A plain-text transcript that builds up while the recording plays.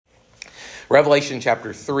Revelation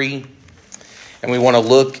chapter 3, and we want to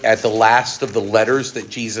look at the last of the letters that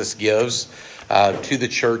Jesus gives to the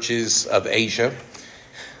churches of Asia,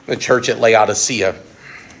 the church at Laodicea.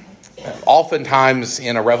 Oftentimes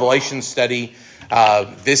in a Revelation study,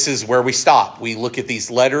 this is where we stop. We look at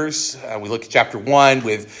these letters. We look at chapter 1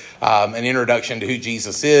 with an introduction to who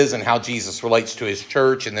Jesus is and how Jesus relates to his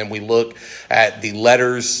church. And then we look at the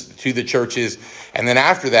letters to the churches. And then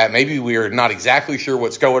after that, maybe we are not exactly sure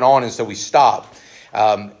what's going on. And so we stop.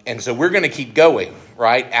 And so we're going to keep going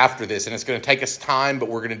right after this. And it's going to take us time, but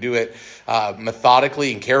we're going to do it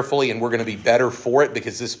methodically and carefully. And we're going to be better for it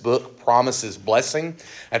because this book promises blessing.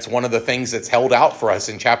 That's one of the things that's held out for us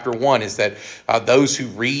in chapter 1 is that those who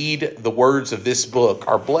read the words of this book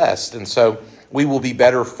are blessed. And so we will be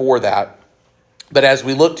better for that. But as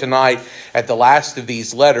we look tonight at the last of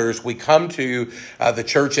these letters, we come to the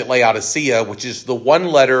church at Laodicea, which is the one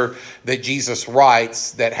letter that Jesus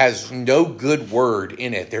writes that has no good word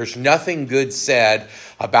in it. There's nothing good said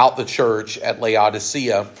about the church at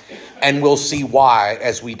Laodicea, and we'll see why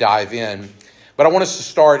as we dive in. But I want us to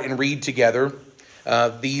start and read together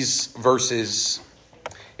these verses.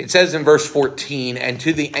 It says in verse 14, "And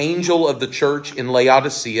to the angel of the church in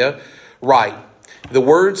Laodicea write, the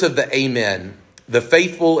words of the Amen, the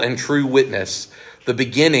faithful and true witness, the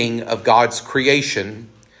beginning of God's creation.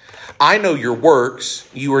 I know your works.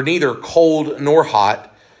 You are neither cold nor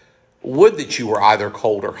hot. Would that you were either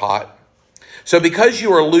cold or hot. So because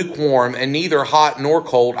you are lukewarm and neither hot nor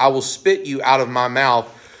cold, I will spit you out of my mouth.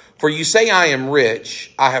 For you say I am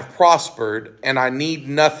rich, I have prospered, and I need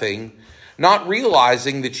nothing, not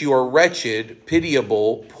realizing that you are wretched,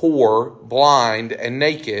 pitiable, poor, blind, and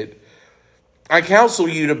naked. I counsel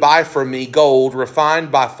you to buy from me gold refined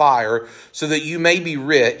by fire, so that you may be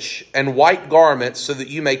rich, and white garments, so that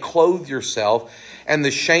you may clothe yourself, and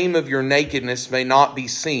the shame of your nakedness may not be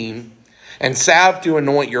seen, and salve to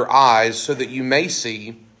anoint your eyes, so that you may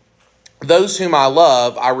see. Those whom I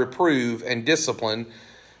love, I reprove and discipline.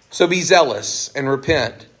 So be zealous and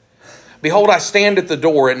repent. Behold, I stand at the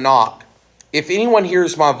door and knock. If anyone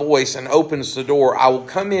hears my voice and opens the door, I will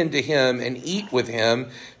come in to him and eat with him,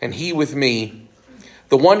 and he with me.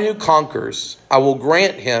 The one who conquers, I will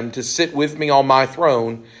grant him to sit with me on my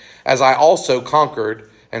throne, as I also conquered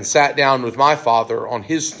and sat down with my Father on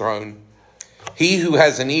his throne. He who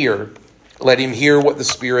has an ear, let him hear what the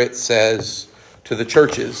Spirit says to the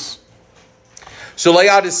churches." So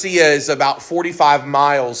Laodicea is about 45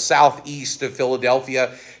 miles southeast of Philadelphia.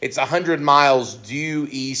 It's 100 miles due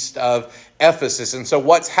east of Ephesus. And so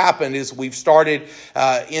what's happened is we've started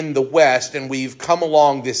in the west, and we've come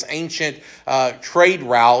along this ancient trade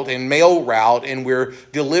route and mail route, and we're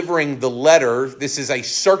delivering the letter. This is a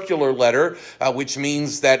circular letter, which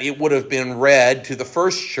means that it would have been read to the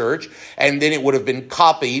first church, and then it would have been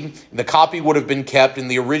copied. The copy would have been kept, and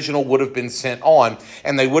the original would have been sent on.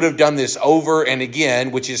 And they would have done this over and again,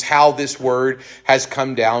 which is how this word has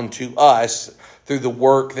come down to us through the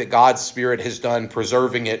work that God's Spirit has done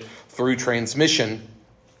preserving it through transmission.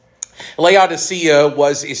 Laodicea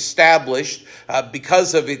was established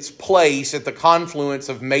because of its place at the confluence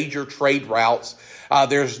of major trade routes.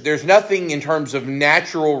 There's nothing in terms of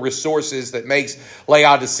natural resources that makes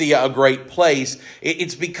Laodicea a great place.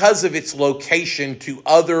 It's because of its location to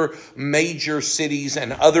other major cities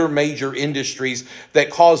and other major industries that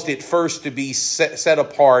caused it first to be set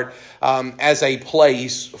apart as a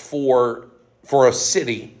place for a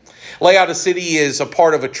city. Laodicea is a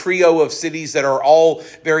part of a trio of cities that are all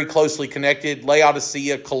very closely connected: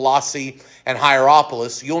 Laodicea, Colossae, and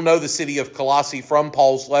Hierapolis. You'll know the city of Colossae from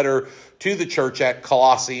Paul's letter to the church at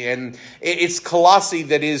Colossae. And it's Colossae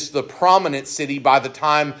that is the prominent city by the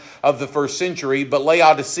time of the first century. But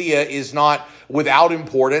Laodicea is not without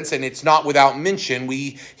importance, and it's not without mention.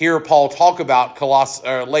 We hear Paul talk about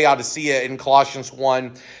Laodicea in Colossians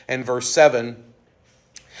 1 and verse 7.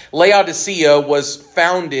 Laodicea was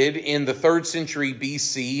founded in the 3rd century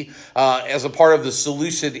BC as a part of the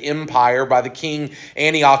Seleucid Empire by the king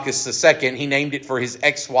Antiochus II. He named it for his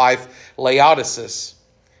ex-wife Laodice.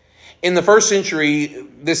 In the 1st century,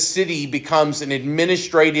 this city becomes an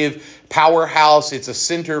administrative powerhouse. It's a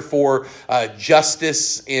center for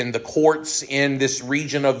justice in the courts in this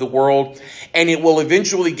region of the world. And it will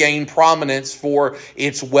eventually gain prominence for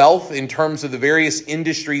its wealth in terms of the various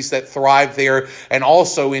industries that thrive there, and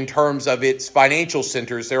also in terms of its financial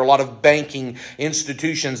centers. There are a lot of banking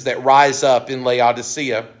institutions that rise up in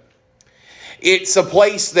Laodicea. It's a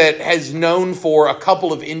place that has known for a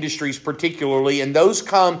couple of industries particularly, and those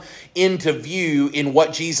come into view in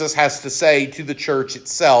what Jesus has to say to the church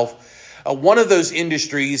itself. One of those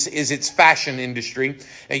industries is its fashion industry.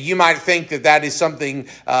 You might think that that is something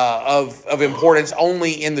of importance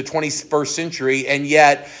only in the 21st century, and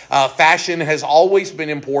yet fashion has always been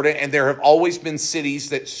important, and there have always been cities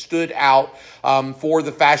that stood out for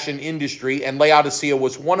the fashion industry, and Laodicea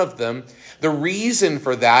was one of them. The reason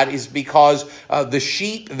for that is because the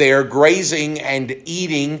sheep there grazing and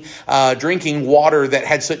eating, drinking water that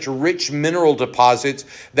had such rich mineral deposits,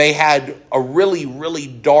 they had a really, really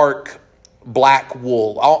dark black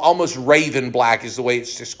wool, almost raven black is the way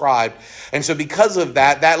it's described. And so because of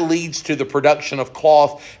that, that leads to the production of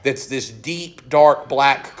cloth that's this deep, dark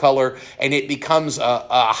black color, and it becomes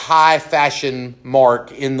a high fashion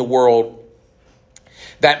mark in the world.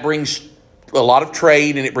 That brings a lot of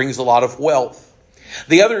trade, and it brings a lot of wealth.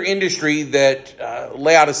 The other industry that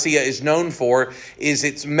Laodicea is known for is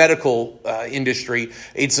its medical industry.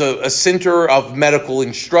 It's a center of medical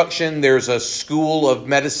instruction. There's a school of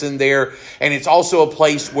medicine there, and it's also a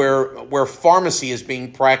place where pharmacy is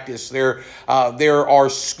being practiced. There are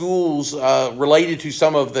schools related to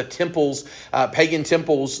some of the temples, pagan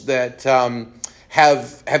temples that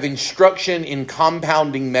have instruction in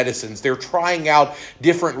compounding medicines. They're trying out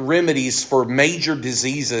different remedies for major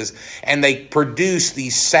diseases, and they produce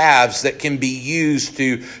these salves that can be used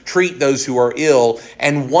to treat those who are ill.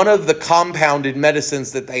 And one of the compounded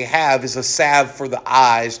medicines that they have is a salve for the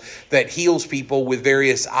eyes that heals people with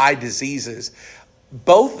various eye diseases.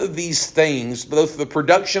 Both of these things, both the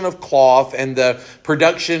production of cloth and the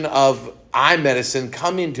production of eye medicine,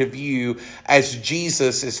 come into view as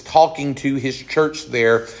Jesus is talking to his church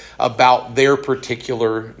there about their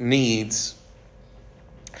particular needs.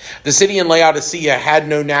 The city in Laodicea had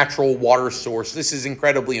no natural water source. This is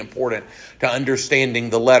incredibly important to understanding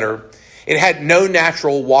the letter. It had no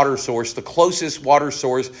natural water source. The closest water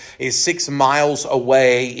source is 6 miles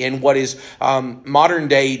away in what is modern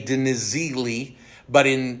day Denizli, but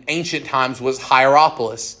in ancient times was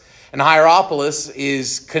Hierapolis. And Hierapolis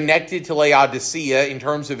is connected to Laodicea in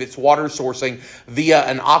terms of its water sourcing via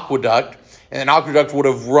an aqueduct. And an aqueduct would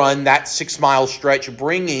have run that 6 mile stretch,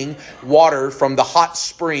 bringing water from the hot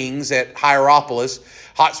springs at Hierapolis,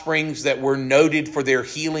 hot springs that were noted for their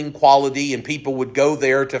healing quality, and people would go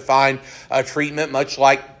there to find treatment, much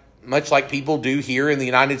like people do here in the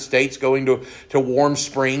United States, going to warm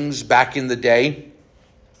springs back in the day.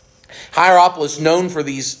 Hierapolis, known for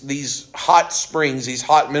these hot springs, these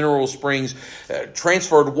hot mineral springs,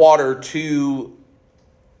 transferred water to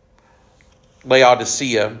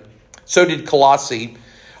Laodicea. So did Colossae.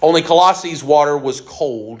 Only Colossae's water was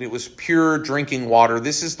cold. It was pure drinking water.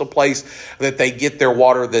 This is the place that they get their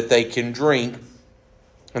water that they can drink.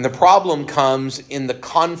 And the problem comes in the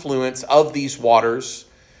confluence of these waters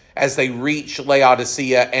as they reach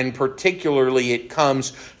Laodicea, and particularly it comes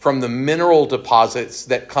from the mineral deposits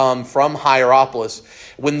that come from Hierapolis.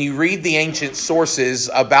 When you read the ancient sources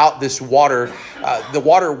about this water, the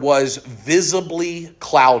water was visibly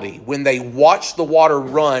cloudy. When they watched the water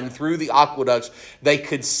run through the aqueducts, they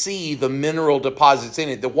could see the mineral deposits in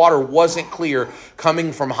it. The water wasn't clear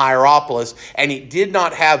coming from Hierapolis, and it did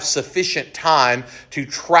not have sufficient time to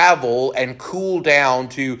travel and cool down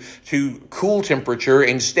to cool temperature.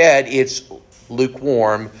 Instead, it's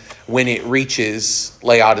lukewarm when it reaches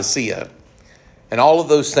Laodicea. And all of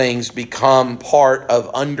those things become part of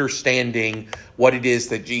understanding what it is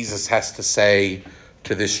that Jesus has to say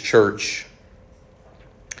to this church.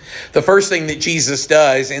 The first thing that Jesus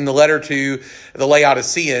does in the letter to the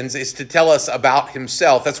Laodiceans is to tell us about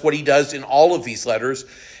himself. That's what he does in all of these letters.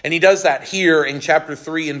 And he does that here in chapter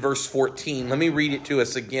 3 and verse 14. Let me read it to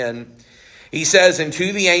us again. He says, "And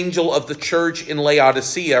to the angel of the church in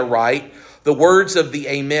Laodicea write, the words of the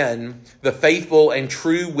Amen, the faithful and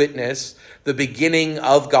true witness, the beginning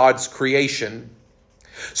of God's creation."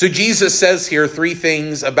 So Jesus says here 3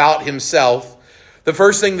 things about himself. The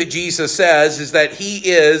first thing that Jesus says is that he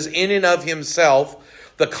is, in and of himself,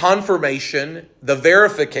 the confirmation, the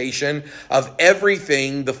verification of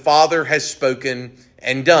everything the Father has spoken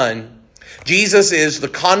and done. Jesus is the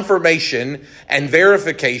confirmation and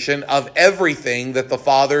verification of everything that the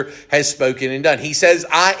Father has spoken and done. He says,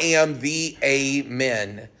 "I am the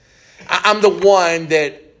Amen." I'm the one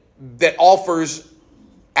that offers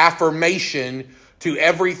affirmation to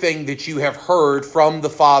everything that you have heard from the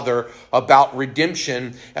Father about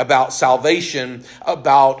redemption, about salvation,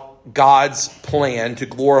 about God's plan to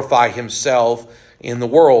glorify himself in the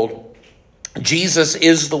world. Jesus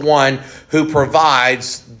is the one who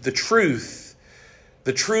provides the truth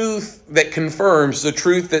that confirms, the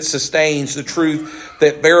truth that sustains, the truth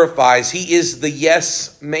that verifies. He is the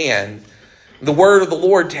yes man. The word of the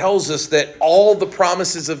Lord tells us that all the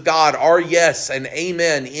promises of God are yes and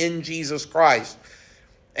amen in Jesus Christ.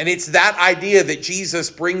 And it's that idea that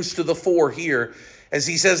Jesus brings to the fore here as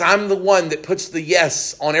he says, I'm the one that puts the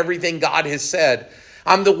yes on everything God has said.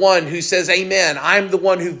 I'm the one who says amen. I'm the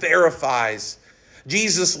one who verifies.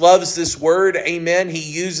 Jesus loves this word, amen. He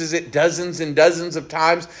uses it dozens and dozens of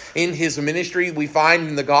times in his ministry. We find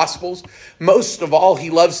in the Gospels. Most of all,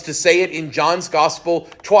 he loves to say it in John's Gospel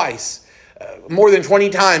twice. More than 20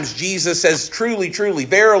 times, Jesus says, truly, truly,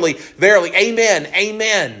 verily, verily, amen,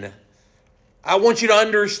 amen. I want you to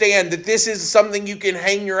understand that this is something you can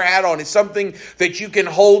hang your hat on. It's something that you can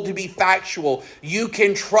hold to be factual. You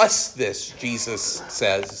can trust this, Jesus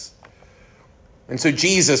says. And so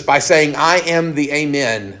Jesus, by saying, I am the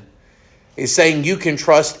amen, is saying you can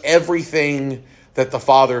trust everything that the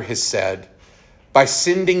Father has said. By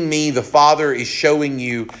sending me, the Father is showing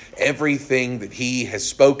you everything that he has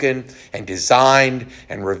spoken and designed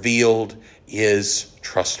and revealed is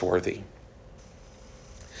trustworthy.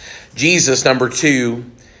 Jesus, number 2,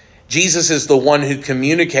 Jesus is the one who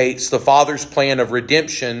communicates the Father's plan of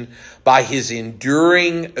redemption by his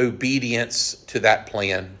enduring obedience to that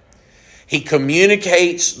plan. He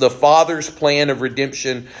communicates the Father's plan of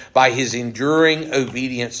redemption by his enduring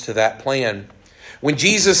obedience to that plan. When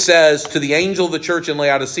Jesus says to the angel of the church in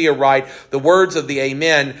Laodicea, write the words of the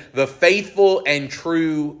Amen, the faithful and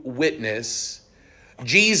true witness,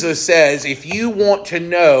 Jesus says, if you want to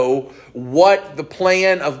know what the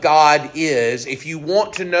plan of God is, if you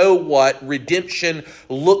want to know what redemption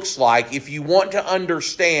looks like, if you want to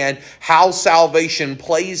understand how salvation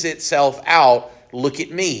plays itself out, look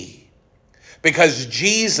at me. Because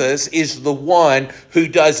Jesus is the one who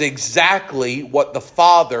does exactly what the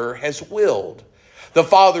Father has willed. The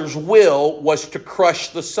Father's will was to crush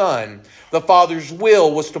the Son. The Father's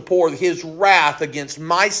will was to pour his wrath against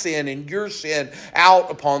my sin and your sin out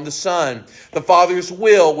upon the Son. The Father's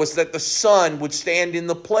will was that the Son would stand in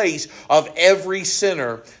the place of every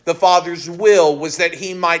sinner. The Father's will was that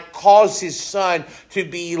he might cause his Son to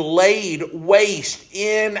be laid waste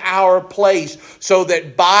in our place so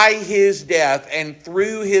that by his death and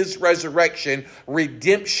through his resurrection,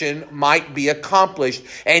 redemption might be accomplished.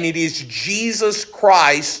 And it is Jesus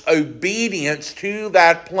Christ's obedience to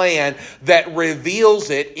that plan that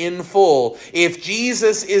reveals it in full. If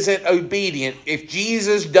Jesus isn't obedient, if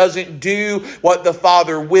Jesus doesn't do what the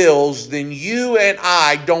Father wills, then you and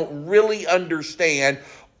I don't really understand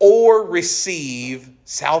or receive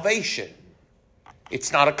salvation.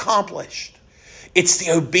 It's not accomplished. It's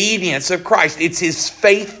the obedience of Christ. It's his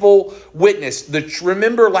faithful witness.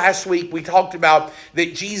 Remember last week we talked about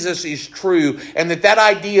that Jesus is true, and that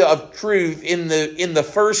idea of truth in the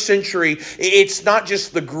first century, it's not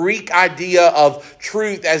just the Greek idea of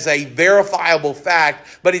truth as a verifiable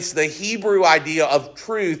fact, but it's the Hebrew idea of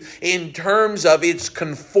truth in terms of its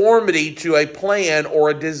conformity to a plan or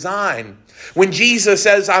a design. When Jesus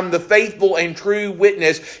says, I'm the faithful and true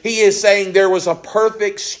witness, he is saying there was a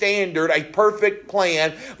perfect standard, a perfect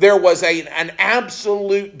plan. There was an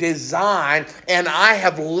absolute design, and I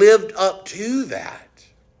have lived up to that.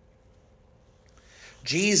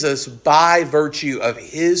 Jesus, by virtue of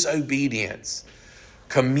his obedience,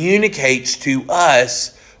 communicates to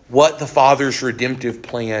us what the Father's redemptive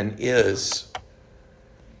plan is.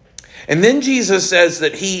 And then Jesus says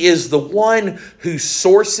that he is the one who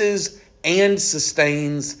sources and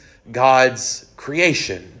sustains God's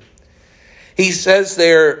creation. He says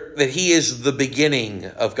there that he is the beginning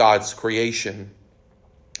of God's creation.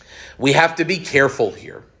 We have to be careful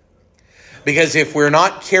here, because if we're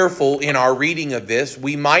not careful in our reading of this,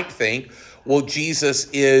 we might think, well, Jesus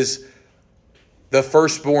is the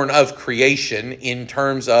firstborn of creation in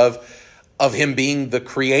terms of him being the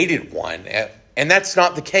created one. And that's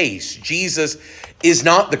not the case. Jesus is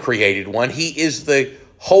not the created one. He is the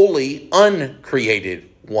holy, uncreated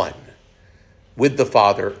one with the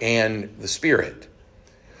Father and the Spirit.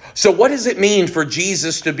 So what does it mean for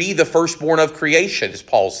Jesus to be the firstborn of creation, as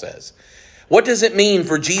Paul says? What does it mean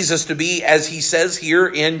for Jesus to be, as he says here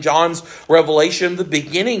in John's Revelation, the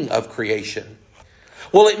beginning of creation?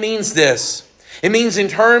 Well, it means this. It means in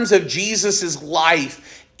terms of Jesus'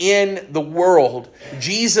 life in the world,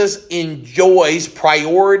 Jesus enjoys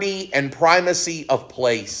priority and primacy of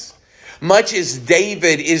place. Much as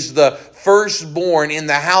David is the firstborn in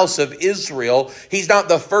the house of Israel, he's not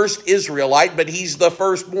the first Israelite, but he's the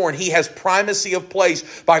firstborn. He has primacy of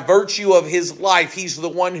place by virtue of his life. He's the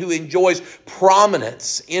one who enjoys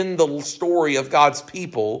prominence in the story of God's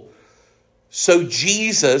people. So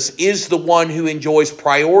Jesus is the one who enjoys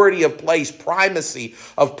priority of place, primacy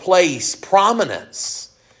of place,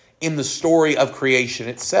 prominence in the story of creation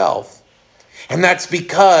itself. And that's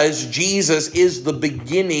because Jesus is the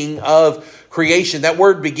beginning of creation. That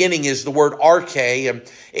word beginning is the word arche. And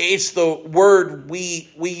it's the word we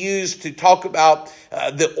use to talk about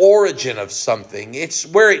the origin of something. It's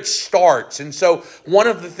where it starts. And so one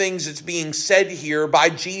of the things that's being said here by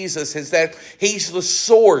Jesus is that he's the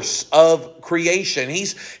source of creation.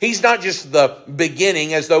 He's not just the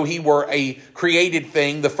beginning as though he were a created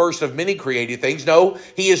thing, the first of many created things. No,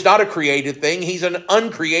 he is not a created thing. He's an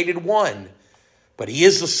uncreated one. But he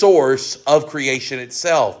is the source of creation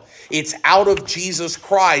itself. It's out of Jesus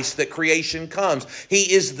Christ that creation comes.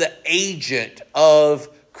 He is the agent of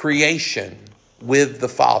creation with the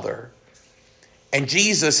Father. And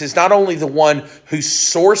Jesus is not only the one who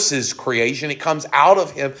sources creation, it comes out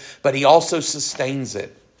of him, but he also sustains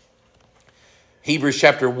it. Hebrews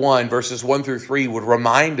chapter 1, verses 1 through 3 would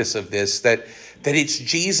remind us of this, that it's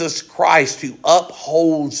Jesus Christ who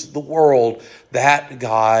upholds the world that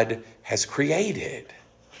God has created.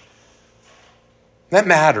 That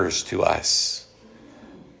matters to us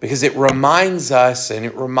because it reminds us, and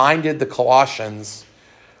it reminded the Colossians,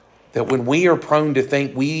 that when we are prone to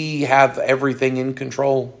think we have everything in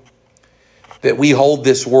control, that we hold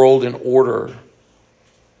this world in order,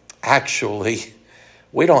 actually,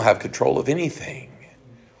 we don't have control of anything.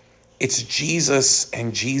 It's Jesus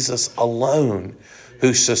and Jesus alone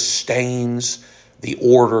who sustains the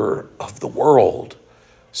order of the world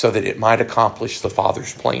so that it might accomplish the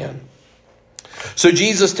Father's plan. So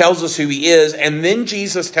Jesus tells us who he is, and then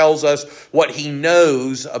Jesus tells us what he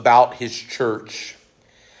knows about his church.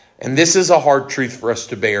 And this is a hard truth for us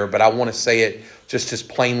to bear, but I want to say it just as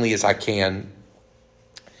plainly as I can.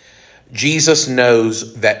 Jesus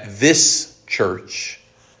knows that this church,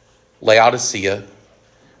 Laodicea,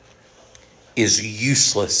 is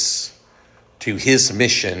useless to his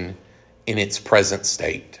mission in its present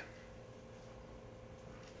state.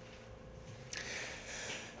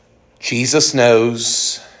 Jesus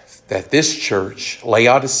knows that this church,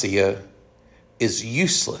 Laodicea, is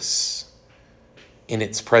useless in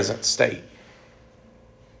its present state.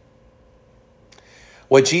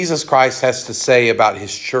 What Jesus Christ has to say about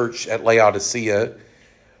his church at Laodicea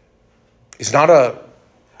is not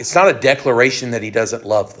a declaration that he doesn't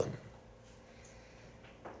love them.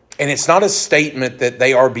 And it's not a statement that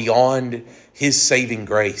they are beyond his saving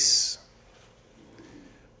grace.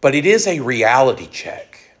 But it is a reality check.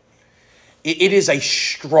 It is a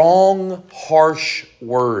strong, harsh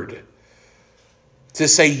word to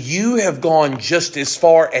say you have gone just as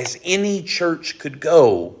far as any church could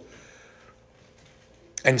go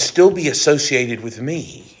and still be associated with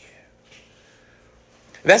me.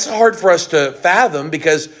 That's hard for us to fathom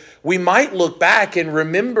because we might look back and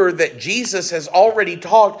remember that Jesus has already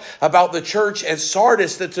talked about the church at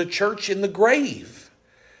Sardis that's a church in the grave.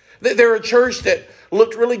 They're a church that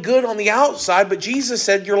looked really good on the outside, but Jesus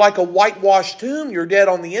said, you're like a whitewashed tomb. You're dead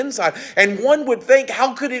on the inside. And one would think,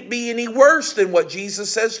 how could it be any worse than what Jesus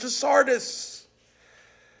says to Sardis?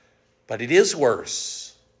 But it is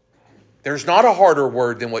worse. There's not a harder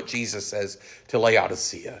word than what Jesus says to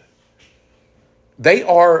Laodicea. They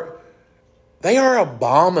are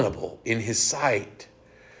abominable in his sight.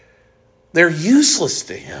 They're useless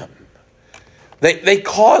to him. They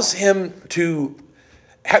cause him to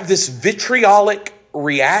have this vitriolic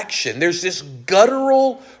reaction. There's this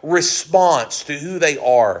guttural response to who they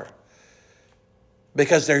are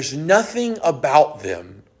because there's nothing about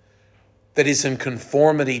them that is in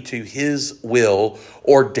conformity to his will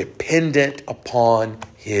or dependent upon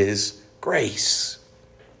his grace.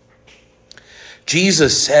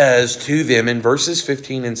 Jesus says to them in verses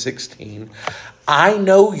 15 and 16, I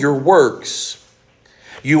know your works.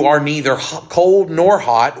 You are neither cold nor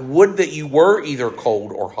hot. Would that you were either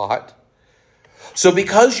cold or hot. So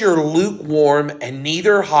because you're lukewarm and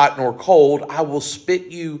neither hot nor cold, I will spit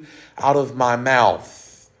you out of my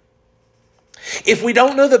mouth. If we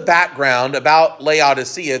don't know the background about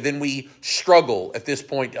Laodicea, then we struggle at this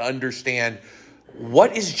point to understand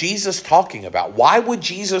what is Jesus talking about? Why would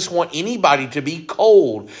Jesus want anybody to be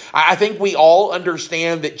cold? I think we all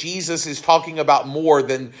understand that Jesus is talking about more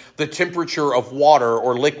than the temperature of water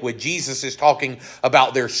or liquid. Jesus is talking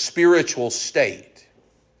about their spiritual state.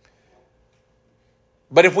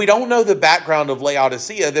 But if we don't know the background of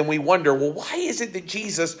Laodicea, then we wonder, well, why is it that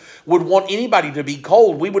Jesus would want anybody to be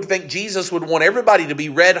cold? We would think Jesus would want everybody to be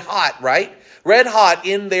red hot, right? Red hot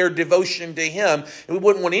in their devotion to him. And we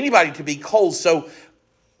wouldn't want anybody to be cold. So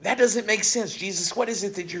that doesn't make sense. Jesus, what is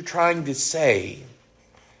it that you're trying to say?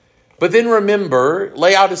 But then remember,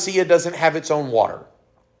 Laodicea doesn't have its own water.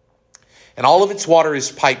 And all of its water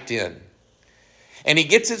is piped in. And it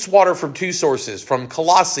gets its water from two sources, from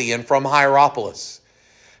Colossae and from Hierapolis.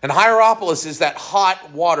 And Hierapolis is that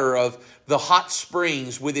hot water of the hot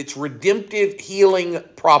springs with its redemptive healing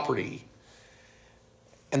property.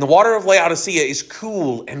 And the water of Laodicea is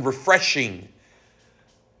cool and refreshing.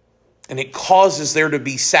 And it causes there to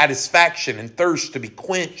be satisfaction and thirst to be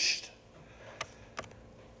quenched.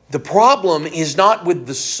 The problem is not with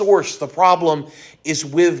the source. The problem is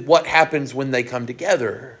with what happens when they come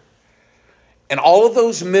together. And all of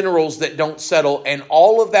those minerals that don't settle, and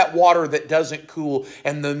all of that water that doesn't cool,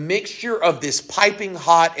 and the mixture of this piping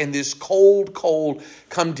hot and this cold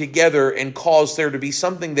come together and cause there to be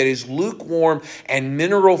something that is lukewarm and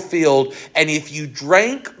mineral filled. And if you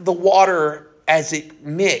drank the water as it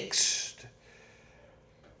mixed,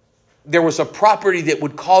 there was a property that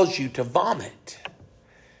would cause you to vomit.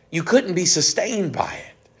 You couldn't be sustained by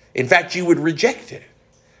it. In fact, you would reject it.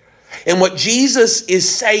 And what Jesus is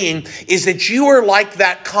saying is that you are like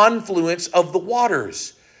that confluence of the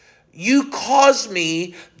waters. You cause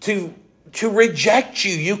me to reject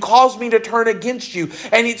you. You cause me to turn against you.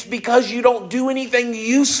 And it's because you don't do anything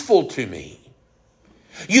useful to me.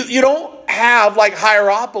 You don't have, like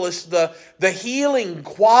Hierapolis, the healing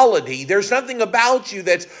quality. There's nothing about you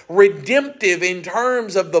that's redemptive in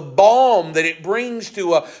terms of the balm that it brings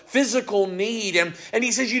to a physical need. And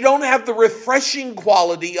he says you don't have the refreshing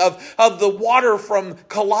quality of the water from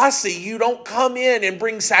Colossae. You don't come in and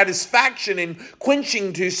bring satisfaction and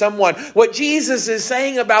quenching to someone. What Jesus is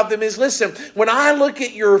saying about them is, listen, when I look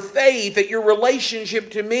at your faith, at your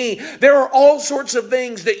relationship to me, there are all sorts of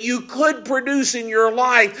things that you could produce in your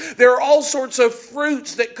life. There are all sorts of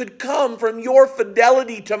fruits that could come from your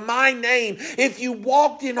fidelity to my name. If you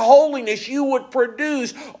walked in holiness, you would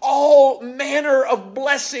produce all manner of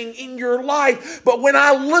blessing in your life. But when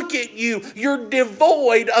I look at you, you're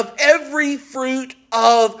devoid of every fruit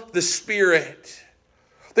of the Spirit.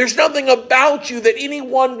 There's nothing about you that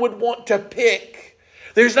anyone would want to pick.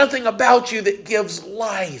 There's nothing about you that gives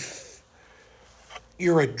life.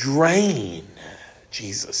 You're a drain,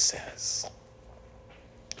 Jesus says.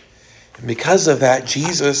 And because of that,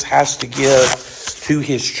 Jesus has to give to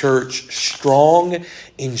his church strong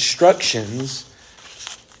instructions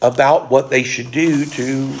about what they should do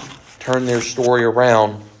to turn their story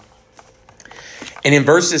around. And in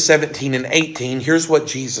verses 17 and 18, here's what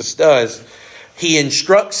Jesus does. He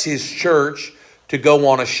instructs his church to go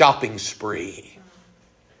on a shopping spree.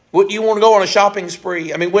 Wouldn't you want to go on a shopping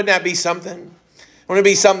spree? I mean, wouldn't that be something? Wouldn't it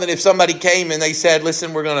be something if somebody came and they said,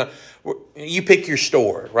 listen, you pick your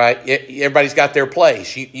store, right? Everybody's got their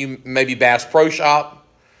place. You maybe Bass Pro Shop,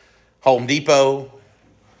 Home Depot,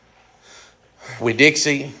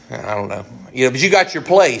 Winn-Dixie. I don't know. But you got your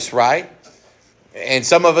place, right? And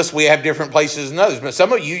some of us, we have different places than others. But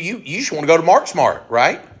some of you just want to go to Mark Smart,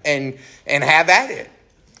 right? And have at it.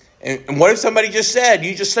 And what if somebody just said,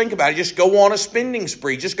 you just think about it, just go on a spending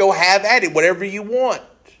spree. Just go have at it, whatever you want.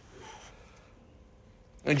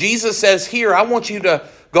 And Jesus says here, I want you to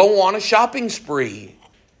go on a shopping spree.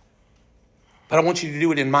 But I want you to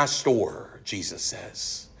do it in my store, Jesus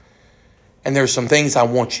says. And there's some things I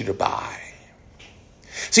want you to buy.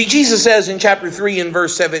 See, Jesus says in chapter 3 and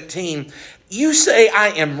verse 17, you say I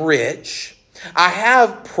am rich, I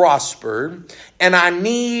have prospered, and I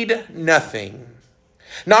need nothing.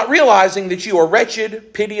 Not realizing that you are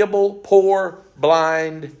wretched, pitiable, poor,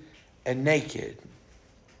 blind, and naked.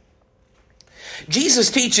 Jesus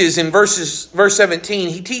teaches in verse 17,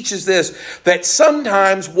 he teaches this, that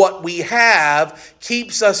sometimes what we have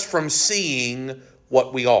keeps us from seeing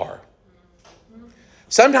what we are.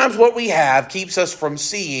 Sometimes what we have keeps us from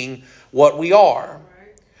seeing what we are.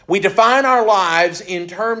 We define our lives in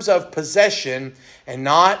terms of possession and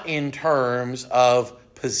not in terms of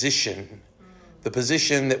position. The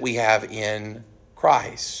position that we have in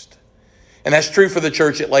Christ. And that's true for the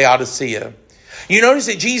church at Laodicea. You notice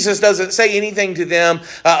that Jesus doesn't say anything to them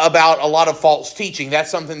about a lot of false teaching. That's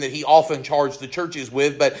something that he often charged the churches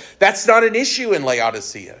with, but that's not an issue in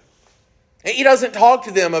Laodicea. He doesn't talk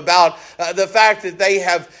to them about the fact that they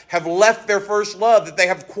have left their first love, that they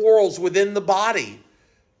have quarrels within the body,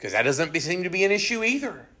 because that doesn't seem to be an issue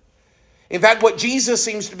either. In fact, what Jesus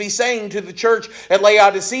seems to be saying to the church at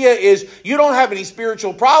Laodicea is, you don't have any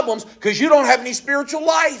spiritual problems because you don't have any spiritual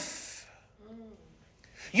life.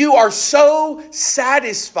 You are so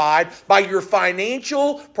satisfied by your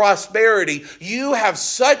financial prosperity. You have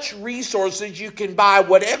such resources you can buy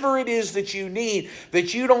whatever it is that you need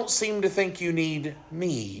that you don't seem to think you need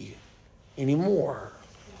me anymore.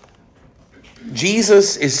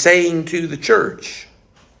 Jesus is saying to the church,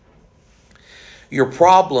 your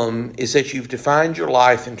problem is that you've defined your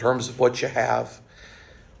life in terms of what you have,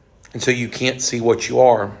 and so you can't see what you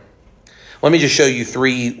are. Let me just show you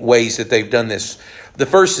 3 ways that they've done this. The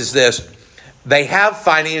first is this. They have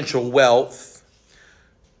financial wealth,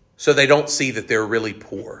 so they don't see that they're really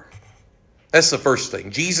poor. That's the first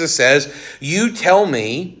thing. Jesus says, you tell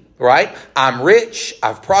me, right, I'm rich,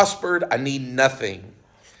 I've prospered, I need nothing.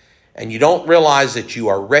 And you don't realize that you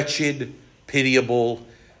are wretched, pitiable,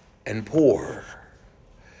 and poor.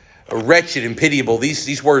 Wretched and pitiable,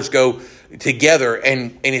 these words go together,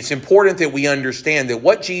 and it's important that we understand that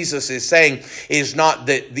what Jesus is saying is not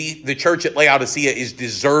that the church at Laodicea is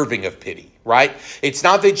deserving of pity, right? It's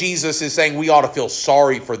not that Jesus is saying we ought to feel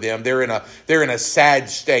sorry for them. They're in a sad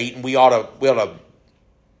state, and we ought to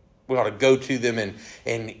go to them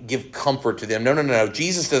and give comfort to them. No.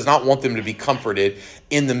 Jesus does not want them to be comforted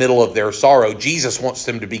in the middle of their sorrow. Jesus wants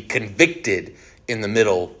them to be convicted in the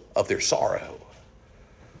middle of their sorrow.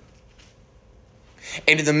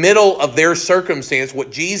 And in the middle of their circumstance,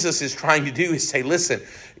 what Jesus is trying to do is say, listen,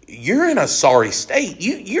 you're in a sorry state.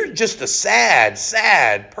 You're just a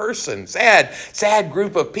sad person, sad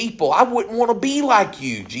group of people. I wouldn't want to be like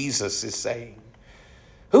you, Jesus is saying.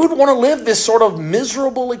 Who would want to live this sort of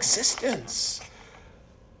miserable existence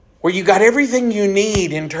where you got everything you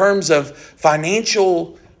need in terms of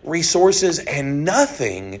financial resources and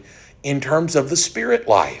nothing in terms of the spirit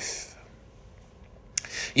life?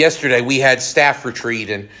 Yesterday, we had staff retreat,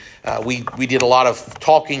 and we did a lot of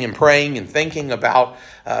talking and praying and thinking about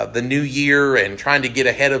the new year and trying to get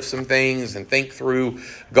ahead of some things and think through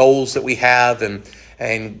goals that we have.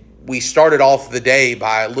 And we started off the day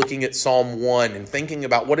by looking at Psalm 1 and thinking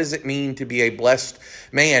about what does it mean to be a blessed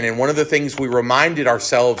man. And one of the things we reminded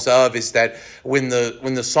ourselves of is that when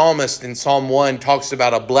the psalmist in Psalm 1 talks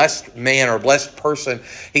about a blessed man or blessed person,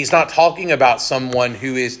 he's not talking about someone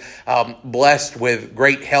who is blessed with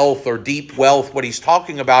great health or deep wealth. What he's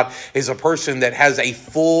talking about is a person that has a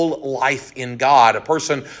full life in God, a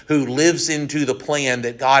person who lives into the plan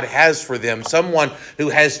that God has for them, someone who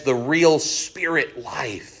has the real spirit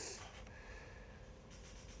life.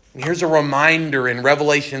 Here's a reminder in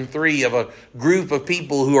Revelation 3 of a group of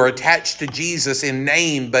people who are attached to Jesus in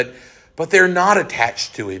name, but they're not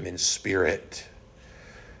attached to him in spirit.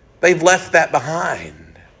 They've left that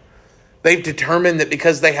behind. They've determined that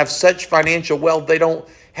because they have such financial wealth, they don't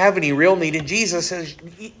have any real need. And Jesus says,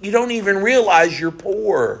 you don't even realize you're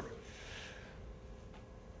poor.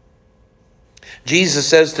 Jesus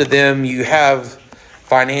says to them, you have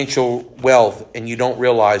financial wealth and you don't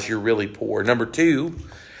realize you're really poor. Number 2,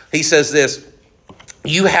 he says this,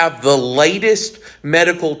 you have the latest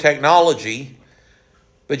medical technology,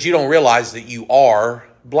 but you don't realize that you are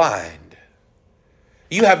blind.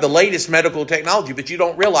 You have the latest medical technology, but you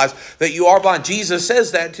don't realize that you are blind. Jesus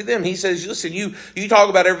says that to them. He says, listen, you talk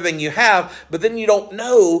about everything you have, but then you don't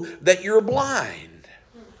know that you're blind.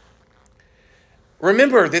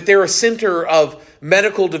 Remember that they're a center of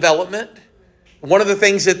medical development. One of the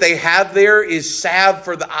things that they have there is salve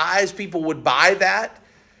for the eyes. People would buy that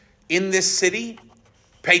in this city,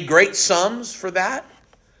 pay great sums for that.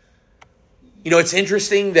 You know, it's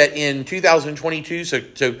interesting that in 2022, so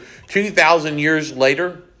 2,000 years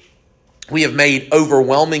later, we have made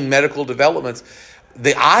overwhelming medical developments.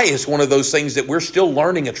 The eye is one of those things that we're still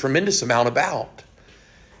learning a tremendous amount about.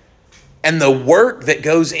 And the work that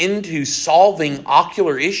goes into solving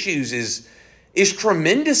ocular issues is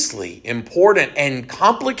tremendously important and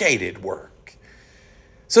complicated work.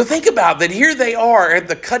 So think about that. Here they are at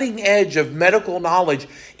the cutting edge of medical knowledge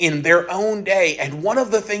in their own day. And one of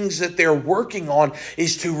the things that they're working on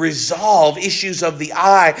is to resolve issues of the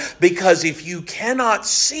eye. Because if you cannot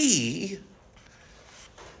see,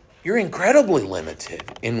 you're incredibly limited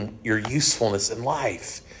in your usefulness in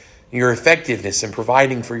life, your effectiveness in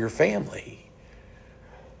providing for your family.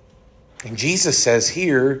 And Jesus says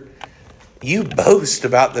here, you boast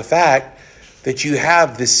about the fact that you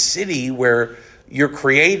have this city where you're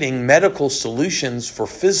creating medical solutions for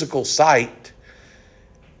physical sight,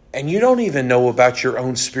 and you don't even know about your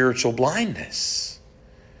own spiritual blindness.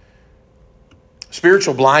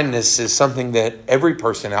 Spiritual blindness is something that every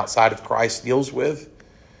person outside of Christ deals with.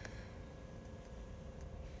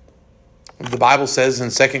 The Bible says in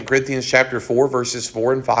 2 Corinthians chapter 4, verses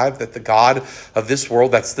 4 and 5, that the God of this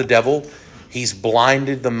world, that's the devil, he's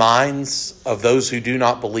blinded the minds of those who do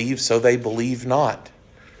not believe, so they believe not.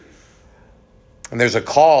 And there's a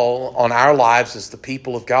call on our lives as the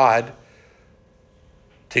people of God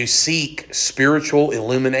to seek spiritual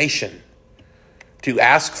illumination, to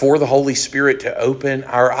ask for the Holy Spirit to open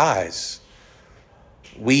our eyes.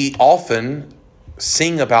 We often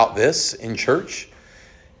sing about this in church.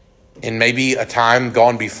 In maybe a time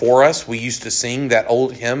gone before us, we used to sing that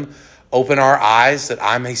old hymn, Open our eyes that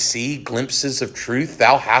I may see glimpses of truth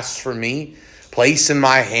thou hast for me. Place in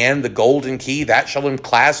my hand the golden key that shall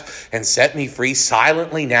unclasp and set me free.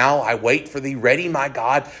 Silently now I wait for thee. Ready, my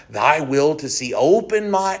God, thy will to see. Open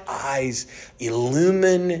my eyes,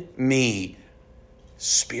 illumine me,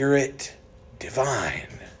 Spirit divine.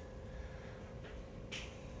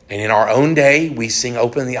 And in our own day, we sing,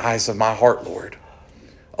 open the eyes of my heart, Lord.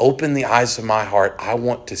 Open the eyes of my heart. I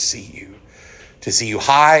want to see you. To see you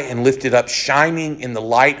high and lifted up, shining in the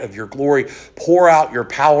light of your glory. Pour out your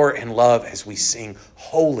power and love as we sing,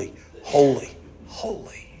 holy, holy,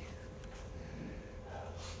 holy.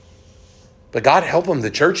 But God help them, the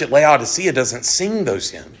church at Laodicea doesn't sing those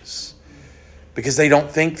hymns because they don't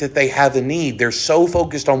think that they have a need. They're so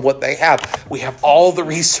focused on what they have. We have all the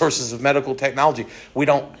resources of medical technology. We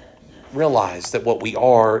don't realize that what we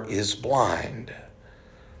are is blind.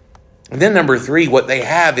 And then number 3, what they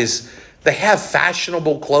have is they have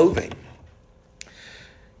fashionable clothing.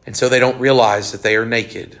 And so they don't realize that they are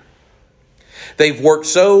naked. They've worked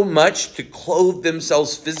so much to clothe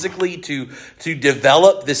themselves physically, to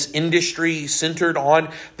develop this industry centered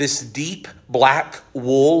on this deep black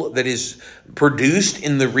wool that is produced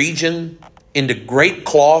in the region into great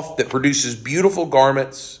cloth that produces beautiful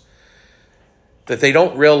garments, that they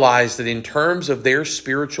don't realize that in terms of their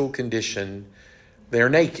spiritual condition, they're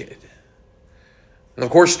naked. And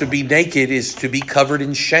of course, to be naked is to be covered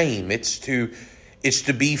in shame. It's to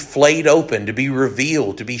be flayed open, to be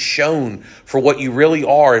revealed, to be shown for what you really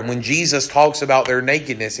are. And when Jesus talks about their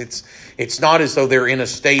nakedness, it's not as though they're in a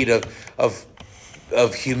state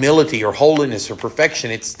of humility or holiness or perfection.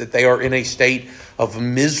 It's that they are in a state of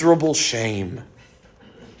miserable shame.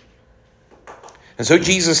 And so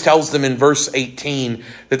Jesus tells them in verse 18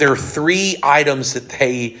 that there are 3 items that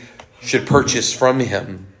they should purchase from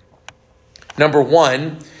him. Number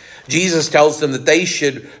 1, Jesus tells them that they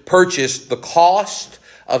should purchase the cost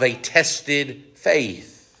of a tested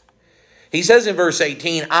faith. He says in verse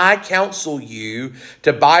 18, I counsel you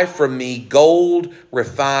to buy from me gold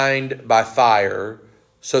refined by fire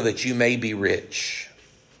so that you may be rich.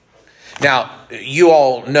 Now, you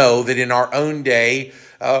all know that in our own day,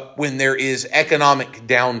 when there is economic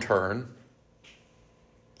downturn,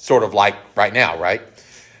 sort of like right now, right?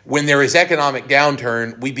 When there is economic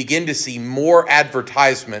downturn, we begin to see more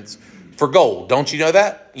advertisements for gold. Don't you know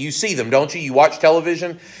that? You see them, don't you? You watch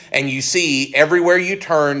television and you see everywhere you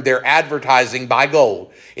turn, they're advertising buy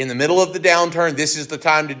gold. In the middle of the downturn, this is the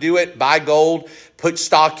time to do it. Buy gold, put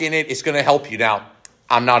stock in it. It's going to help you. Now,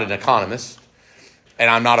 I'm not an economist and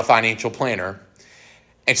I'm not a financial planner.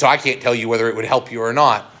 And so I can't tell you whether it would help you or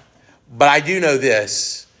not. But I do know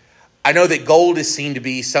this. I know that gold is seen to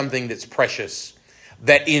be something that's precious,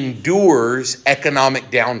 that endures economic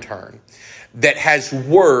downturn, that has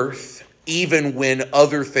worth even when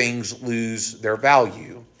other things lose their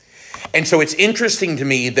value. And so it's interesting to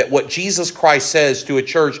me that what Jesus Christ says to a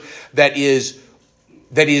church that is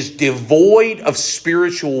devoid of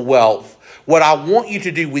spiritual wealth, what I want you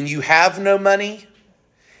to do when you have no money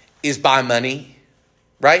is buy money,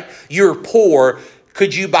 right? You're poor.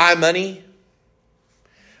 Could you buy money?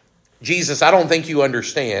 Jesus, I don't think you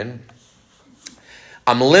understand.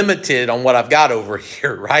 I'm limited on what I've got over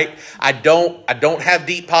here, right? I don't have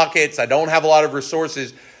deep pockets. I don't have a lot of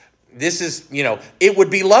resources. This is, it would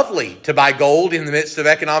be lovely to buy gold in the midst of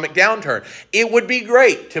economic downturn. It would be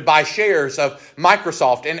great to buy shares of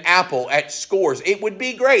Microsoft and Apple at scores. It would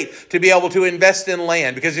be great to be able to invest in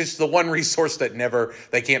land because it's the one resource that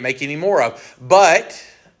they can't make any more of. But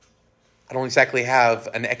I don't exactly have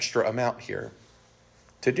an extra amount here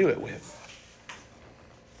to do it with.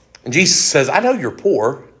 And Jesus says, I know you're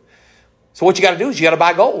poor. So what you got to do is you got to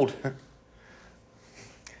buy gold.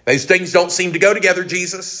 Those things don't seem to go together,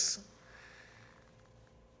 Jesus.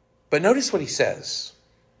 But notice what he says.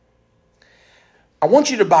 I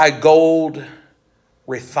want you to buy gold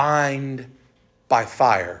refined by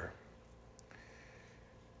fire.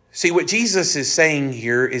 See, what Jesus is saying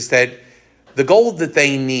here is that the gold that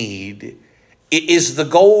they need is the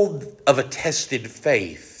gold of a tested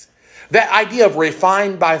faith. That idea of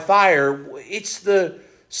refined by fire, it's the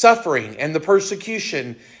suffering and the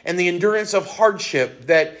persecution and the endurance of hardship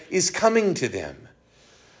that is coming to them.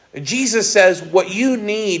 Jesus says what you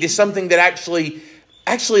need is something that actually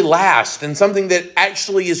lasts and something that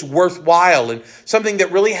actually is worthwhile and something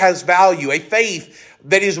that really has value, a faith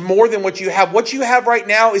that is more than what you have. What you have right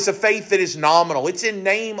now is a faith that is nominal. It's in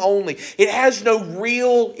name only. It has no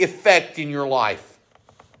real effect in your life.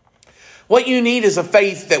 What you need is a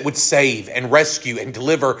faith that would save and rescue and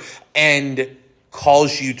deliver and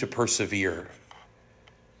cause you to persevere.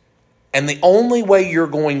 And the only way you're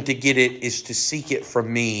going to get it is to seek it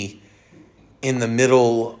from me in the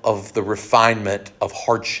middle of the refinement of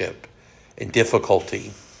hardship and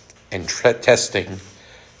difficulty and testing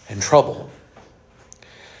and trouble.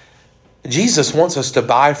 Jesus wants us to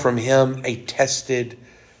buy from him a tested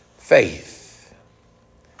faith.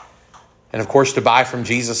 And of course, to buy from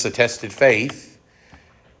Jesus a tested faith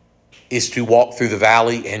is to walk through the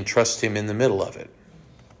valley and trust him in the middle of it.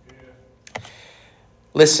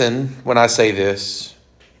 Listen when I say this.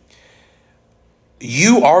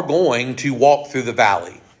 You are going to walk through the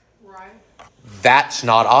valley. Right. That's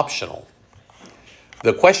not optional.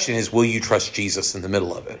 The question is, will you trust Jesus in the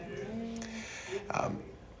middle of it?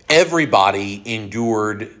 Everybody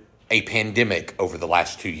endured a pandemic over the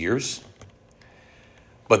last 2 years.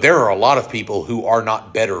 But there are a lot of people who are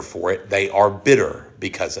not better for it. They are bitter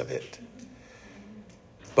because of it.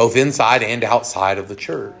 Both inside and outside of the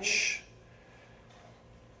church.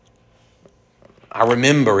 I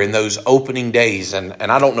remember in those opening days, and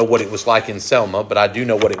I don't know what it was like in Selma, but I do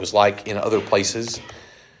know what it was like in other places.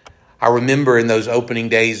 I remember in those opening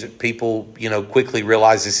days, people, quickly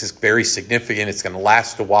realized this is very significant. It's going to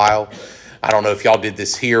last a while. I don't know if y'all did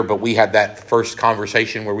this here, but we had that first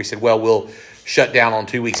conversation where we said, well, we'll shut down on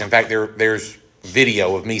 2 weeks. In fact, there's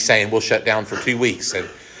video of me saying we'll shut down for 2 weeks. And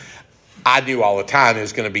I knew all the time it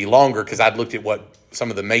was going to be longer because I'd looked at what some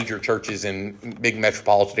of the major churches in big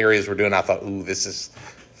metropolitan areas were doing. I thought, this is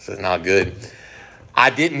not good. I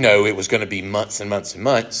didn't know it was going to be months and months and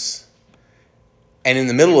months. And in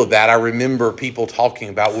the middle of that, I remember people talking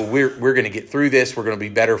about, well, we're going to get through this. We're going to be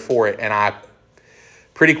better for it. And I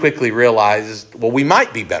pretty quickly realized, well, we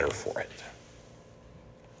might be better for it.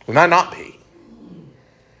 We might not be.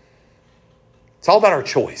 It's all about our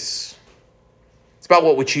choice. It's about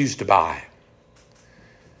what we choose to buy.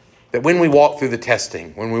 That when we walk through the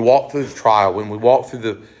testing, when we walk through the trial, when we walk through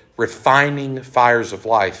the refining fires of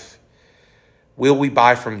life, will we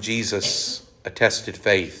buy from Jesus a tested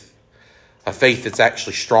faith? A faith that's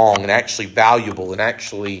actually strong and actually valuable and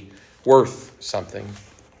actually worth something.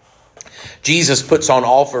 Jesus puts on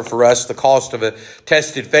offer for us the cost of a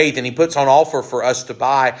tested faith, and he puts on offer for us to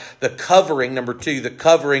buy the covering, number 2, the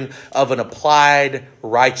covering of an applied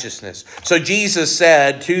righteousness. So Jesus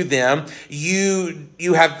said to them, you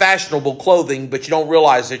have fashionable clothing, but you don't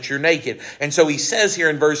realize that you're naked. And so he says here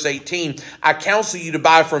in verse 18, I counsel you to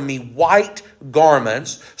buy from me white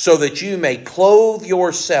garments so that you may clothe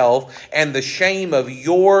yourself and the shame of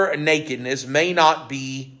your nakedness may not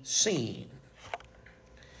be seen.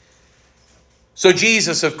 So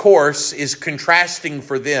Jesus, of course, is contrasting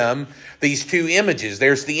for them these two images.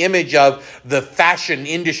 There's the image of the fashion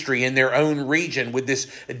industry in their own region with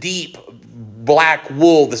this deep black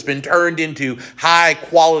wool that's been turned into high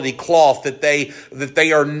quality cloth that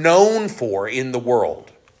they are known for in the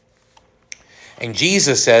world. And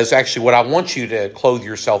Jesus says, actually, what I want you to clothe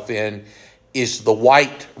yourself in is the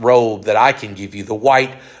white robe that I can give you, the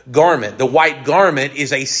white garment. The white garment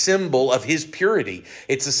is a symbol of his purity.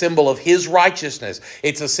 It's a symbol of his righteousness.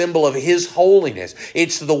 It's a symbol of his holiness.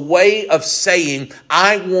 It's the way of saying,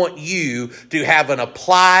 I want you to have an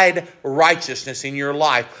applied righteousness in your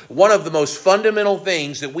life. One of the most fundamental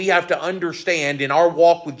things that we have to understand in our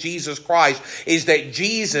walk with Jesus Christ is that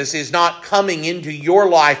Jesus is not coming into your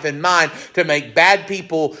life and mine to make bad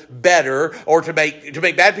people better or to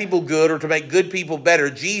make bad people good or to make good people better.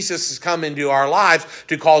 Jesus has come into our lives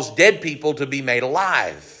to cause dead people to be made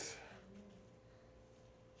alive.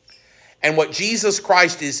 And what Jesus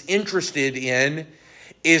Christ is interested in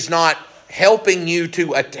is not helping you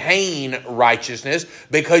to attain righteousness,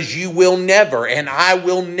 because you will never, and I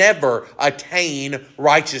will never attain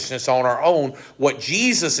righteousness on our own. What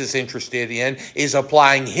Jesus is interested in is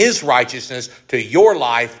applying his righteousness to your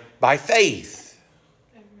life by faith.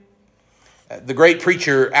 The great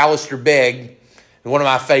preacher Alistair Begg, one of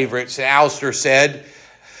my favorites, Alistair said,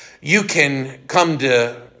 you can come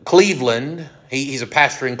to Cleveland. He's a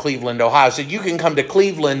pastor in Cleveland, Ohio. Said you can come to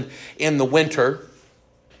Cleveland in the winter,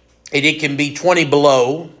 and it can be 20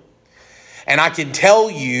 below. And I can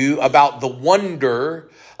tell you about the wonder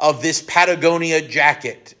of this Patagonia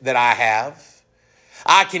jacket that I have.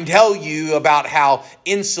 I can tell you about how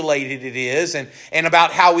insulated it is and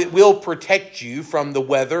about how it will protect you from the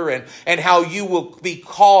weather and how you will be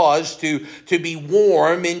caused to be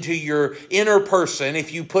warm into your inner person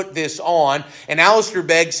if you put this on. And Alistair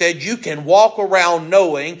Begg said you can walk around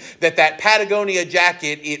knowing that Patagonia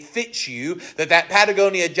jacket, it fits you, that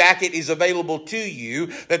Patagonia jacket is available to you,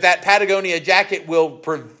 that Patagonia jacket will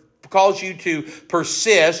cause you to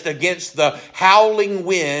persist against the howling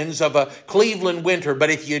winds of a Cleveland winter. But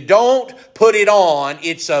if you don't put it on,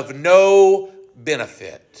 it's of no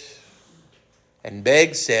benefit. And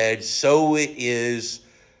Begg said, so it is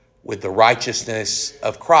with the righteousness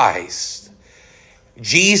of Christ.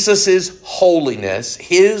 Jesus' holiness,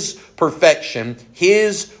 His perfection,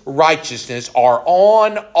 His righteousness are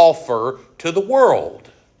on offer to the world.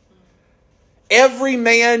 Every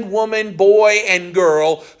man, woman, boy, and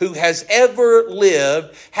girl who has ever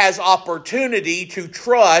lived has opportunity to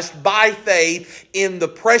trust by faith in the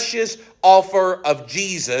precious offer of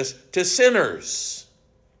Jesus to sinners.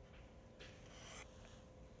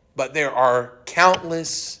 But there are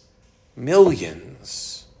countless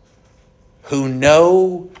millions who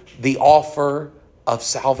know the offer of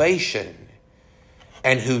salvation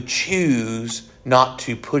and who choose not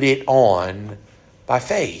to put it on by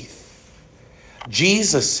faith.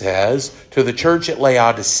 Jesus says to the church at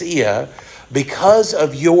Laodicea, because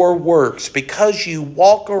of your works, because you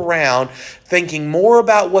walk around thinking more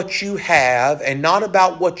about what you have and not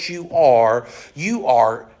about what you are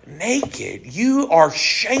naked. You are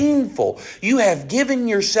shameful. You have given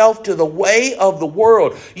yourself to the way of the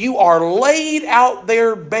world. You are laid out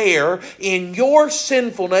there bare in your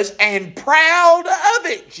sinfulness and proud of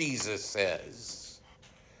it, Jesus says.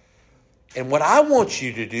 And what I want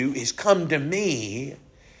you to do is come to me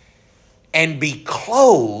and be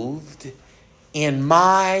clothed in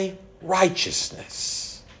my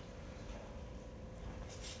righteousness.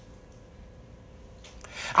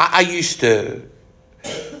 I used to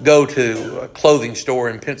go to a clothing store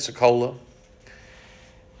in Pensacola.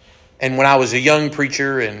 And when I was a young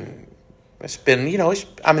preacher, and it's been,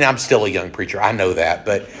 I'm still a young preacher. I know that.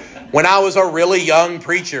 But when I was a really young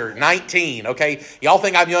preacher, 19, okay? Y'all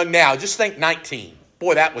think I'm young now. Just think 19.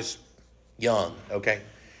 Boy, that was young, okay?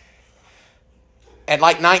 At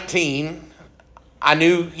like 19, I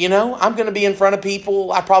knew, I'm going to be in front of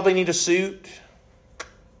people. I probably need a suit.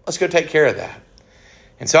 Let's go take care of that.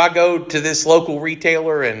 And so I go to this local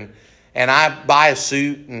retailer and I buy a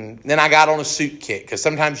suit, and then I got on a suit kit because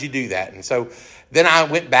sometimes you do that. And so then I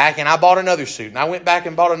went back and I bought another suit, and I went back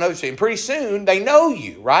and bought another suit. And pretty soon they know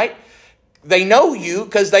you, right? They know you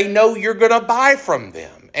because they know you're going to buy from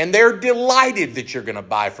them. And they're delighted that you're going to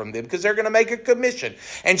buy from them because they're going to make a commission.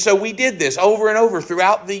 And so we did this over and over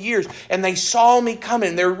throughout the years. And they saw me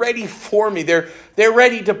coming. They're ready for me. They're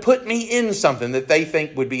ready to put me in something that they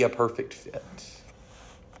think would be a perfect fit,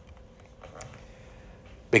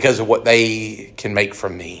 because of what they can make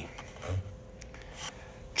from me.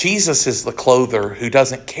 Jesus is the clother who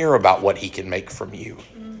doesn't care about what he can make from you.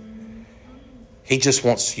 He just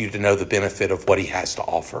wants you to know the benefit of what he has to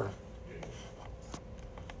offer.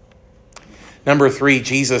 Number 3,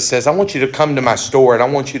 Jesus says, I want you to come to my store and I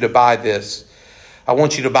want you to buy this. I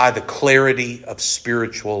want you to buy the clarity of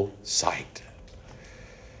spiritual sight.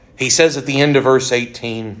 He says at the end of verse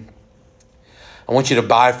 18, I want you to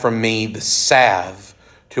buy from me the salve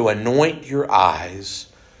to anoint your eyes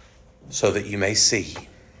so that you may see.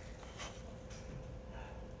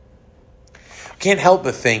 I can't help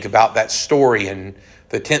but think about that story in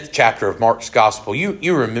the 10th chapter of Mark's Gospel.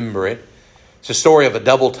 You remember it. It's a story of a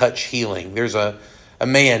double-touch healing. There's a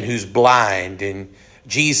man who's blind, and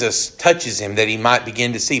Jesus touches him that he might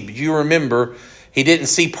begin to see. But you remember, he didn't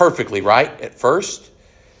see perfectly, right, at first?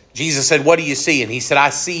 Jesus said, what do you see? And he said,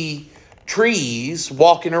 I see trees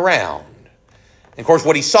walking around. And of course,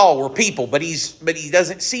 what he saw were people, but he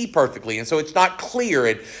doesn't see perfectly. And so it's not clear.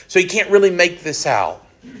 And so he can't really make this out.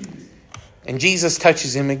 And Jesus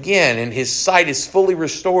touches him again, and his sight is fully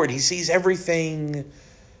restored. He sees everything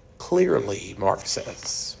clearly, Mark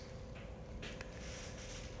says.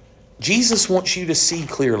 Jesus wants you to see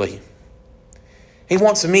clearly. He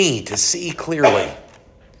wants me to see clearly.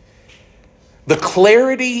 The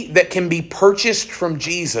clarity that can be purchased from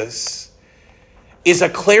Jesus is a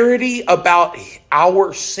clarity about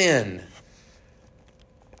our sin.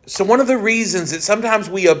 So one of the reasons that sometimes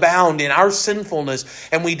we abound in our sinfulness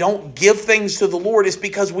and we don't give things to the Lord is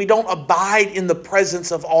because we don't abide in the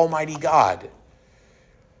presence of Almighty God.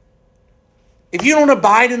 If you don't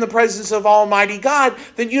abide in the presence of Almighty God,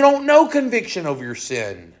 then you don't know conviction of your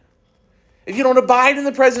sin. If you don't abide in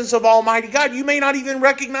the presence of Almighty God, you may not even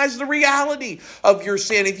recognize the reality of your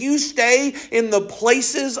sin. If you stay in the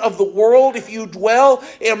places of the world, if you dwell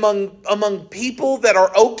among people that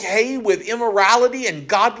are okay with immorality and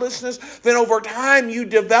godlessness, then over time you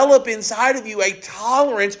develop inside of you a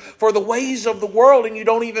tolerance for the ways of the world, and you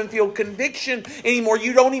don't even feel conviction anymore.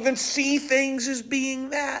 You don't even see things as being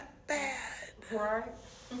that bad. Right.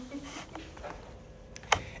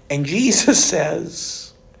 And Jesus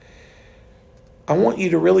says, I want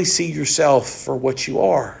you to really see yourself for what you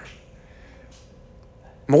are.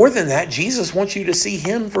 More than that, Jesus wants you to see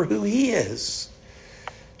him for who he is.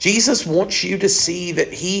 Jesus wants you to see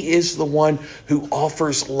that he is the one who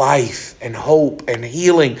offers life and hope and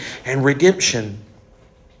healing and redemption.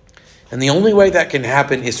 And the only way that can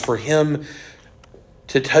happen is for him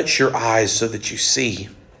to touch your eyes so that you see.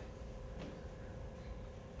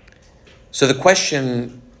 So the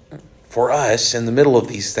question for us in the middle of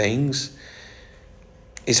these things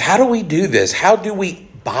is, how do we do this? How do we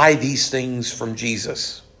buy these things from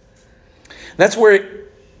Jesus? That's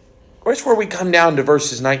where we come down to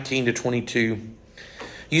verses 19 to 22.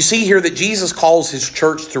 You see here that Jesus calls his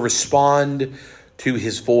church to respond to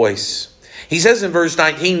his voice. He says in verse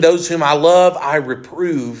 19, those whom I love, I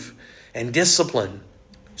reprove and discipline.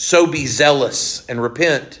 So be zealous and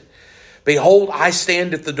repent. Behold, I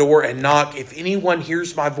stand at the door and knock. If anyone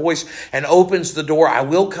hears my voice and opens the door, I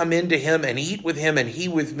will come into him and eat with him and he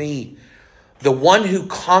with me. The one who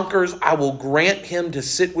conquers, I will grant him to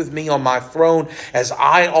sit with me on my throne, as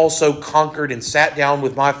I also conquered and sat down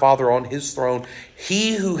with my Father on his throne.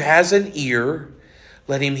 He who has an ear,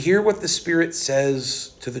 let him hear what the Spirit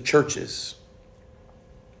says to the churches.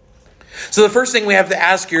 So the first thing we have to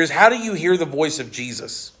ask here is, how do you hear the voice of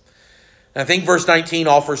Jesus? And I think verse 19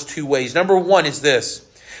 offers two ways. Number one is this.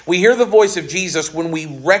 We hear the voice of Jesus when we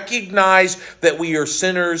recognize that we are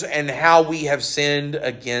sinners and how we have sinned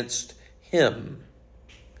against him.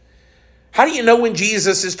 How do you know when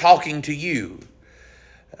Jesus is talking to you?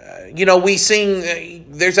 We sing,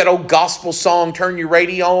 there's that old gospel song, turn your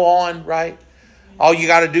radio on, right? All you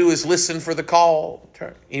got to do is listen for the call.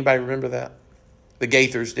 Anybody remember that? The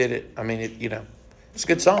Gaithers did it. I mean, it's a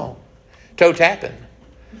good song. Toe tapping.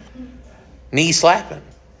 Knee slapping.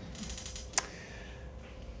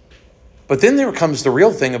 But then there comes the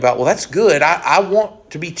real thing about, well, that's good. I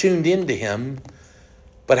want to be tuned into him.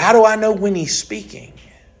 But how do I know when he's speaking?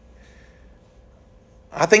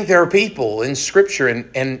 I think there are people in Scripture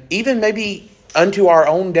and even maybe unto our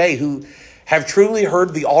own day who have truly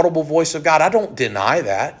heard the audible voice of God. I don't deny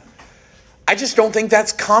that. I just don't think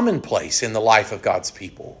that's commonplace in the life of God's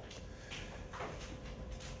people.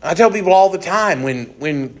 I tell people all the time,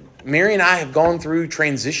 when Mary and I have gone through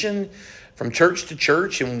transition from church to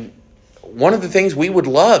church, and one of the things we would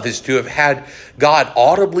love is to have had God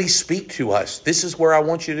audibly speak to us. This is where I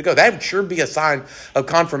want you to go. That would sure be a sign of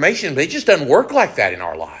confirmation, but it just doesn't work like that in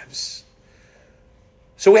our lives.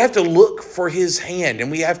 So we have to look for his hand,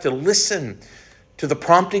 and we have to listen to the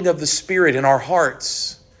prompting of the Spirit in our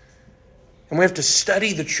hearts. And we have to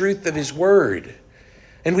study the truth of his word.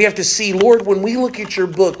 And we have to see, Lord, when we look at your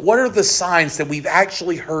book, what are the signs that we've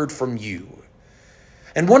actually heard from you?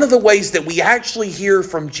 And one of the ways that we actually hear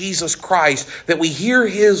from Jesus Christ, that we hear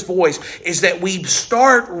his voice, is that we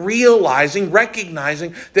start recognizing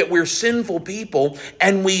that we're sinful people,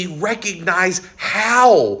 and we recognize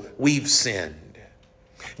how we've sinned.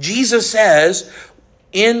 Jesus says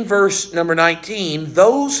in verse number 19,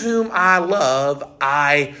 those whom I love,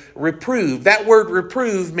 I reprove. That word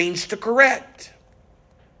reprove means to correct.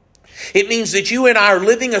 It means that you and I are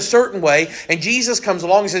living a certain way, and Jesus comes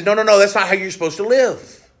along and says, no, that's not how you're supposed to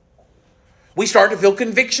live. We start to feel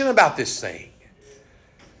conviction about this thing.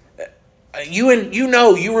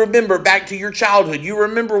 You remember back to your childhood. You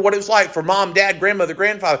remember what it was like for mom, dad, grandmother,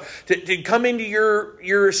 grandfather to come into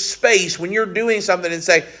your space when you're doing something and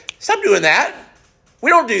say, stop doing that. We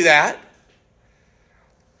don't do that.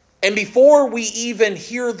 And before we even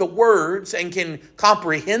hear the words and can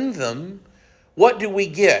comprehend them, what do we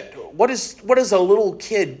get? What does a little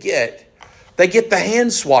kid get? They get the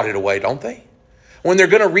hand swatted away, don't they? When they're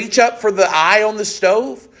going to reach up for the eye on the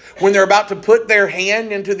stove, when they're about to put their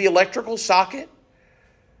hand into the electrical socket,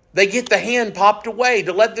 they get the hand popped away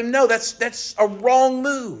to let them know that's a wrong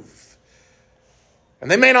move. And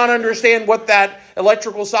they may not understand what that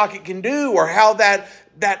electrical socket can do or how that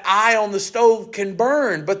eye on the stove can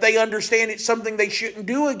burn, but they understand it's something they shouldn't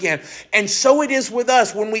do again. And so it is with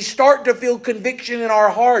us. When we start to feel conviction in our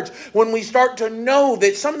hearts, when we start to know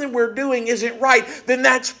that something we're doing isn't right, then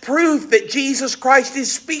that's proof that Jesus Christ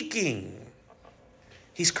is speaking.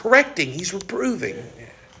 He's correcting. He's reproving.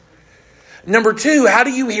 Number two, how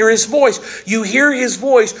do you hear his voice? You hear his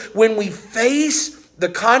voice when we face the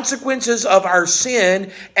consequences of our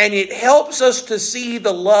sin, and it helps us to see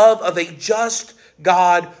the love of a just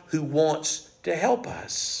God who wants to help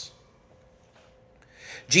us.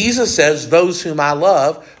 Jesus says, those whom I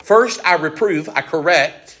love, first I reprove, I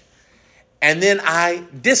correct, and then I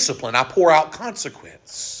discipline, I pour out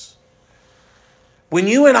consequence. When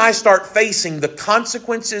you and I start facing the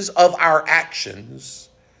consequences of our actions,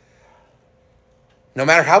 no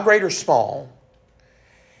matter how great or small,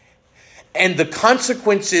 and the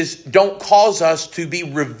consequences don't cause us to be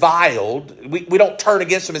reviled. We don't turn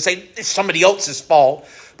against them and say it's somebody else's fault,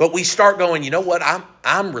 but we start going, you know what,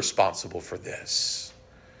 I'm responsible for this.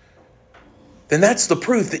 Then that's the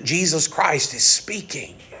proof that Jesus Christ is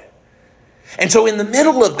speaking. And so in the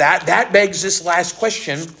middle of that begs this last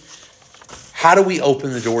question: how do we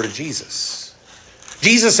open the door to Jesus?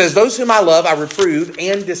 Jesus says, those whom I love, I reprove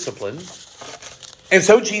and discipline. And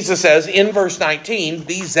so Jesus says in verse 19,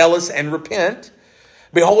 be zealous and repent.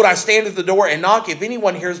 Behold, I stand at the door and knock. If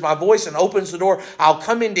anyone hears my voice and opens the door, I'll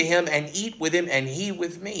come into him and eat with him and he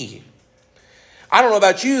with me. I don't know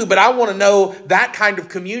about you, but I want to know that kind of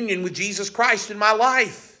communion with Jesus Christ in my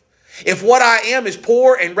life. If what I am is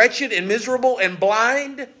poor and wretched and miserable and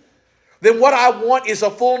blind, then what I want is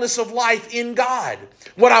a fullness of life in God.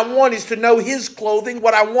 What I want is to know His clothing.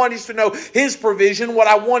 What I want is to know His provision. What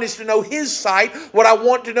I want is to know His sight. What I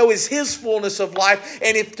want to know is His fullness of life.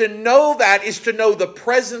 And if to know that is to know the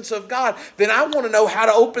presence of God, then I want to know how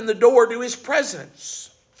to open the door to His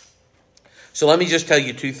presence. So let me just tell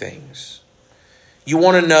you two things. You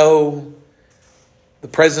want to know the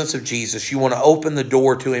presence of Jesus. You want to open the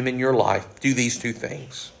door to Him in your life. Do these two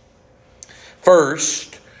things.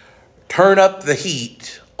 First, turn up the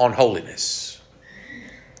heat on holiness.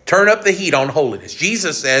 Turn up the heat on holiness.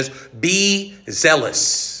 Jesus says, be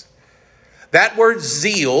zealous. That word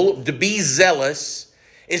zeal, to be zealous,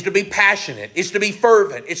 is to be passionate. It's to be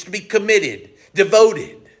fervent. It's to be committed,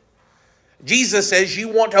 devoted. Jesus says, you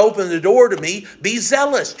want to open the door to me, be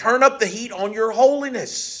zealous. Turn up the heat on your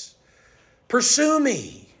holiness. Pursue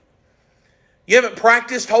me. You haven't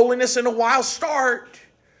practiced holiness in a while? Start.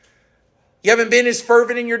 You haven't been as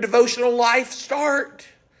fervent in your devotional life? Start.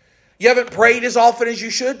 You haven't prayed as often as you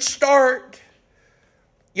should? Start.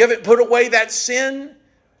 You haven't put away that sin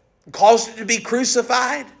and caused it to be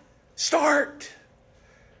crucified? Start.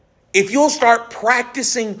 If you'll start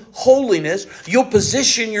practicing holiness, you'll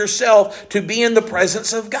position yourself to be in the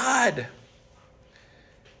presence of God.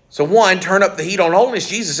 So one, turn up the heat on holiness.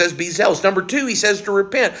 Jesus says, be zealous. Number two, He says to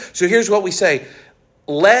repent. So here's what we say.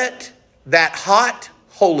 Let that hot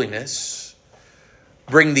holiness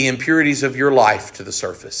bring the impurities of your life to the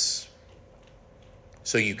surface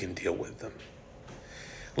so you can deal with them.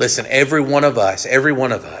 Listen, every one of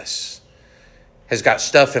us has got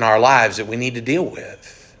stuff in our lives that we need to deal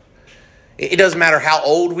with. It doesn't matter how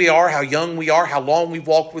old we are, how young we are, how long we've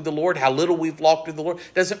walked with the Lord, how little we've walked with the Lord.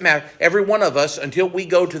 It doesn't matter. Every one of us, until we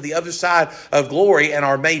go to the other side of glory and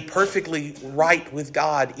are made perfectly right with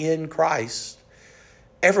God in Christ,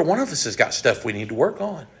 every one of us has got stuff we need to work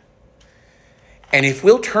on. And if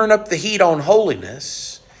we'll turn up the heat on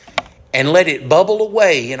holiness and let it bubble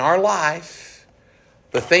away in our life,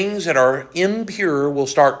 the things that are impure will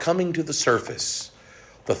start coming to the surface.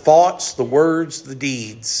 The thoughts, the words, the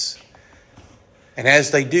deeds. And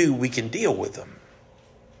as they do, we can deal with them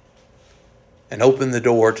and open the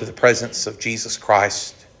door to the presence of Jesus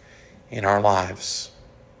Christ in our lives.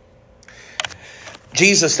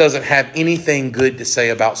 Jesus doesn't have anything good to say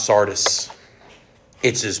about Sardis.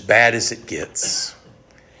 It's as bad as it gets.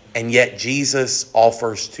 And yet Jesus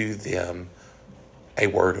offers to them a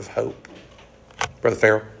word of hope. Brother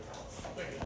Farrell.